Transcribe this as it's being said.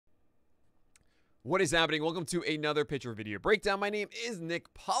What is happening? Welcome to another pitcher video breakdown. My name is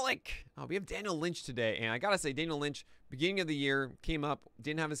Nick Pollack. We have Daniel Lynch today, and I gotta say, Daniel Lynch, beginning of the year, came up,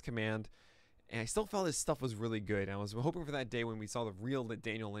 didn't have his command, and I still felt his stuff was really good. I was hoping for that day when we saw the real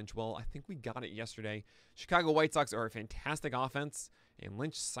Daniel Lynch. Well, I think we got it yesterday. Chicago White Sox are a fantastic offense, and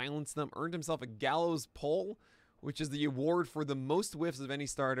Lynch silenced them, earned himself a gallows pole, which is the award for the most whiffs of any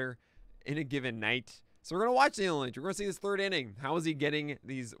starter in a given night. So we're going to watch Daniel Lynch. We're going to see this third inning. How is he getting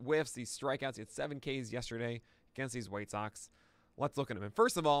these whiffs, these strikeouts? He had 7 Ks yesterday against these White Sox. Let's look at him. And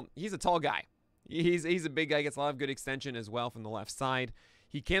first of all, he's a tall guy. He's a big guy. Gets a lot of good extension as well from the left side.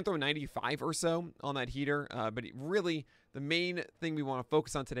 He can throw 95 or so on that heater. But really, the main thing we want to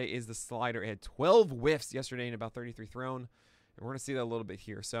focus on today is the slider. It had 12 whiffs yesterday and about 33 thrown. And we're going to see that a little bit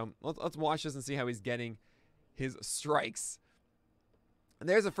here. So let's watch this and see how he's getting his strikes. And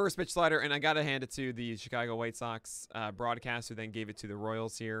there's a first pitch slider, and I got to hand it to the Chicago White Sox broadcast, who then gave it to the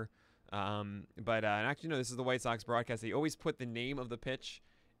Royals here. Actually, no, this is the White Sox broadcast. They always put the name of the pitch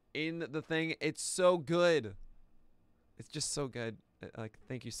in the thing. It's so good. It's just so good.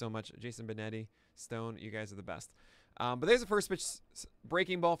 Thank you so much, Jason Benetti, Stone. You guys are the best. But there's a first pitch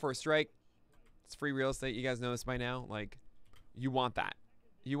breaking ball for a strike. It's free real estate. You guys know this by now. You want that.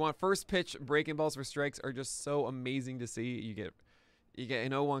 You want first pitch breaking balls for strikes are just so amazing to see. You get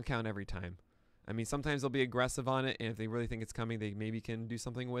an 0-1 count every time. I mean, sometimes they'll be aggressive on it, and if they really think it's coming, they maybe can do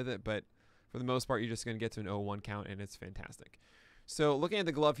something with it. But for the most part, you're just going to get to an 0-1 count, and it's fantastic. So looking at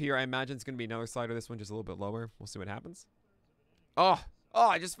the glove here, I imagine it's going to be another slider. This one just a little bit lower. We'll see what happens. Oh,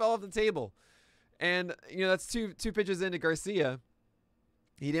 I just fell off the table. And, that's two pitches into Garcia.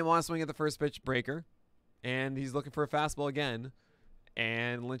 He didn't want to swing at the first pitch breaker, and he's looking for a fastball again.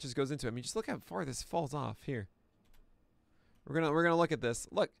 And Lynch just goes into it. I mean, just look how far this falls off here. We're gonna look at this.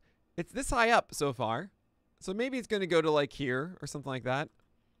 Look, it's this high up so far, so maybe it's gonna go to here or something like that,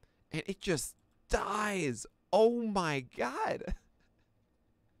 and it just dies. Oh my God!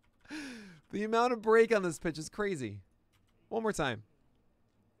 The amount of break on this pitch is crazy. One more time.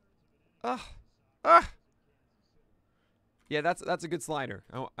 Yeah, that's a good slider.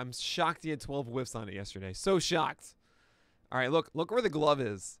 I'm shocked he had 12 whiffs on it yesterday. So shocked. All right, look where the glove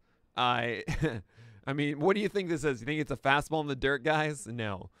is. I mean, what do you think this is? You think it's a fastball in the dirt, guys?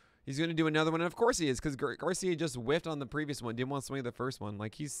 No. He's going to do another one, and of course he is, because Garcia just whiffed on the previous one. Didn't want to swing the first one.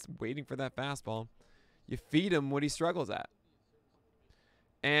 He's waiting for that fastball. You feed him what he struggles at.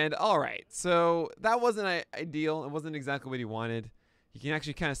 And, all right, so that wasn't ideal. It wasn't exactly what he wanted. You can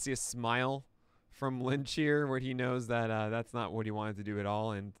actually kind of see a smile from Lynch here, where he knows that that's not what he wanted to do at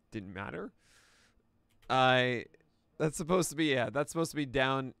all and didn't matter. That's supposed to be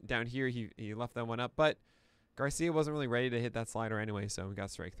down here. He left that one up, but Garcia wasn't really ready to hit that slider anyway, so we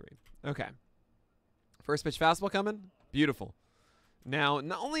got strike 3. Okay. First pitch fastball coming. Beautiful. Now,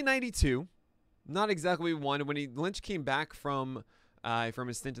 not only 92, not exactly what we wanted. When Lynch came back from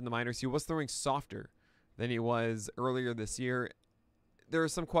his stint in the minors, he was throwing softer than he was earlier this year. There are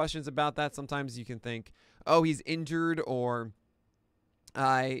some questions about that. Sometimes you can think, oh, he's injured, or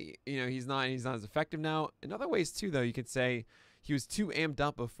he's not as effective now. In other ways too, though, you could say he was too amped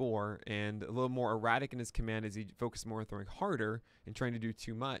up before and a little more erratic in his command as he focused more on throwing harder and trying to do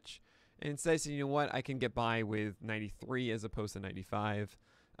too much. And instead, you know what, I can get by with 93 as opposed to 95.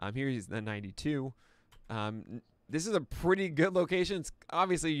 Here he's the 92. This is a pretty good location.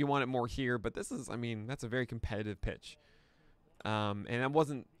 Obviously, you want it more here, but this is, that's a very competitive pitch. And that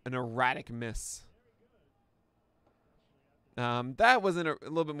wasn't an erratic miss. That was a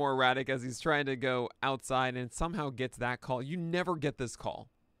little bit more erratic as he's trying to go outside and somehow gets that call. You never get this call.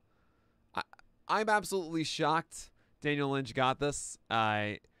 I'm absolutely shocked Daniel Lynch got this.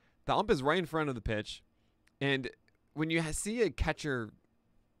 The ump is right in front of the pitch. And when you see a catcher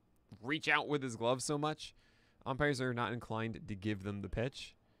reach out with his glove so much, umpires are not inclined to give them the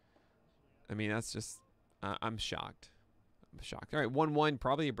pitch. That's just, I'm shocked. All right, 1-1,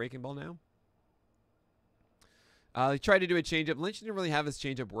 probably a breaking ball now. He tried to do a changeup. Lynch didn't really have his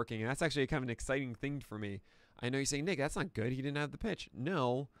changeup working, and that's actually kind of an exciting thing for me. I know you're saying, Nick, that's not good. He didn't have the pitch.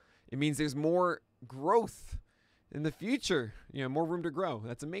 No, it means there's more growth in the future. More room to grow.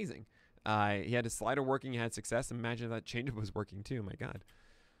 That's amazing. He had his slider working. He had success. Imagine if that changeup was working too. My God.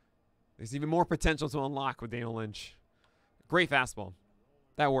 There's even more potential to unlock with Daniel Lynch. Great fastball.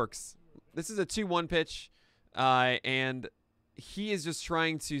 That works. This is a 2-1 pitch, and he is just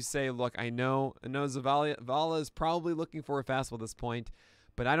trying to say, look, I know Zavala is probably looking for a fastball at this point,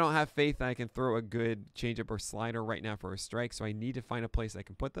 but I don't have faith that I can throw a good changeup or slider right now for a strike, so I need to find a place I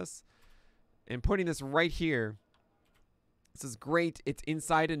can put this. And putting this right here, this is great. It's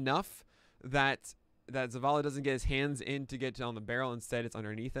inside enough that Zavala doesn't get his hands in to get on the barrel. Instead, it's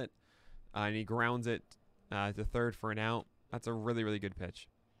underneath it. and he grounds it to third for an out. That's a really, really good pitch.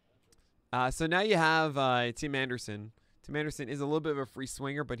 So now you have Tim Anderson. Tim Anderson is a little bit of a free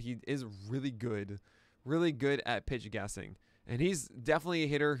swinger, but he is really good at pitch guessing. And he's definitely a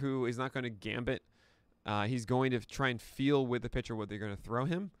hitter who is not going to gambit. He's going to try and feel with the pitcher what they're going to throw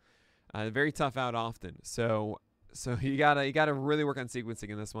him. Very tough out often. So you gotta really work on sequencing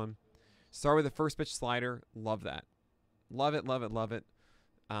in this one. Start with the first pitch slider. Love that. Love it, love it, love it.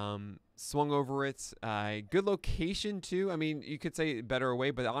 Swung over it. Good location too. I mean, you could say better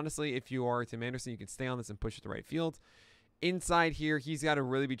away, but honestly, if you are Tim Anderson, you can stay on this and push it to right field. Inside here, he's got to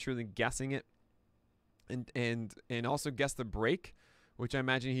really be truly guessing it, and also guess the break, which I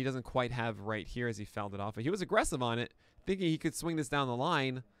imagine he doesn't quite have right here as he fouled it off. But he was aggressive on it, thinking he could swing this down the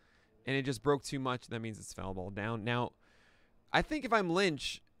line, and it just broke too much. That means it's foul ball down. Now, I think if I'm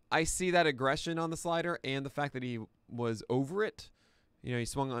Lynch, I see that aggression on the slider and the fact that he was over it. You know, he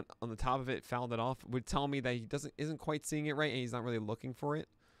swung on the top of it, fouled it off, would tell me that he isn't quite seeing it right, and he's not really looking for it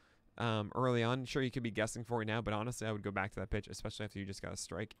early on. Sure, he could be guessing for it now, but honestly, I would go back to that pitch, especially after you just got a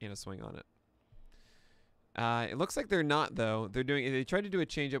strike and a swing on it. It looks like they're not, though. They tried to do a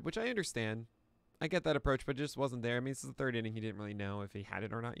changeup, which I understand. I get that approach, but it just wasn't there. I mean, this is the third inning. He didn't really know if he had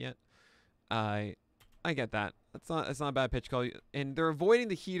it or not yet. I get that. That's not a bad pitch call. And they're avoiding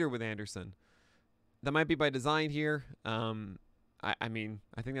the heater with Anderson. That might be by design here. I mean,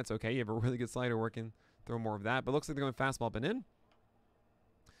 I think that's okay. You have a really good slider working. Throw more of that. But it looks like they're going fastball up and in.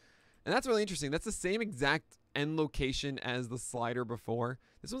 And that's really interesting. That's the same exact end location as the slider before.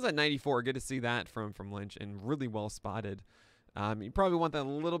 This was at 94. Good to see that from Lynch, and really well spotted. You probably want that a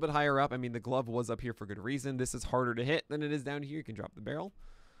little bit higher up. I mean, the glove was up here for good reason. This is harder to hit than it is down here. You can drop the barrel.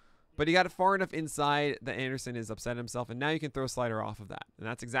 But he got it far enough inside that Anderson is upset himself, and now you can throw a slider off of that. And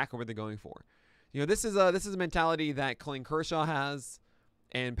that's exactly what they're going for. You know, this is a mentality that Clayton Kershaw has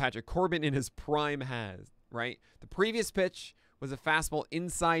and Patrick Corbin in his prime has, right? The previous pitch was a fastball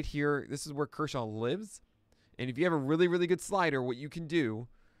inside here. This is where Kershaw lives. And if you have a really, really good slider, what you can do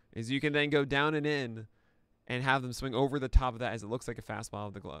is you can then go down and in and have them swing over the top of that as it looks like a fastball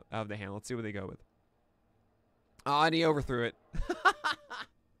of the glove, of the hand. Let's see what they go with. Oh, and he overthrew it.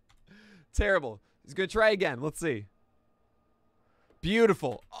 Terrible. He's going to try again. Let's see.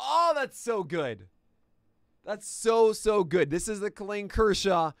 Beautiful. Oh, that's so good. That's so good. This is the Clayton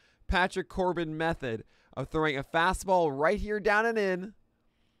Kershaw, Patrick Corbin method of throwing a fastball right here down and in.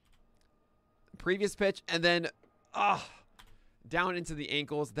 Previous pitch, and then down into the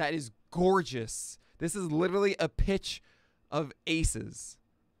ankles. That is gorgeous. This is literally a pitch of aces.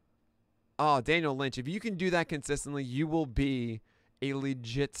 Oh, Daniel Lynch, if you can do that consistently, you will be a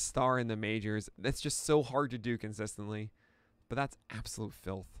legit star in the majors. That's just so hard to do consistently. But that's absolute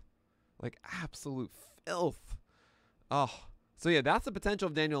filth. Like, absolute filth. Oh, so yeah, that's the potential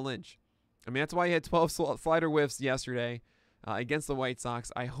of Daniel Lynch. I mean, that's why he had 12 slider whiffs yesterday against the White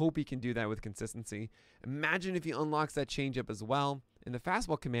Sox. I hope he can do that with consistency. Imagine if he unlocks that changeup as well. And the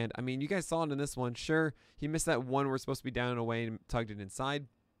fastball command, I mean, you guys saw it in this one. Sure, he missed that one where it's supposed to be down and away and tugged it inside.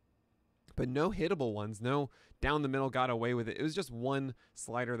 But no hittable ones. No down the middle got away with it. It was just one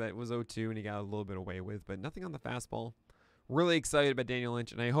slider that was 0-2 and he got a little bit away with. But nothing on the fastball. Really excited about Daniel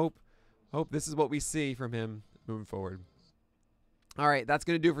Lynch, and I hope this is what we see from him moving forward. All right, that's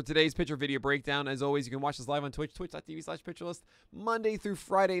going to do it for today's pitcher video breakdown. As always, you can watch this live on Twitch, twitch.tv/pitcherlist, Monday through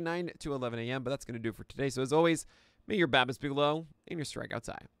Friday, 9 to 11 a.m. But that's going to do it for today. So as always, may your BABIPs be low and your strikeouts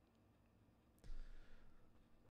high.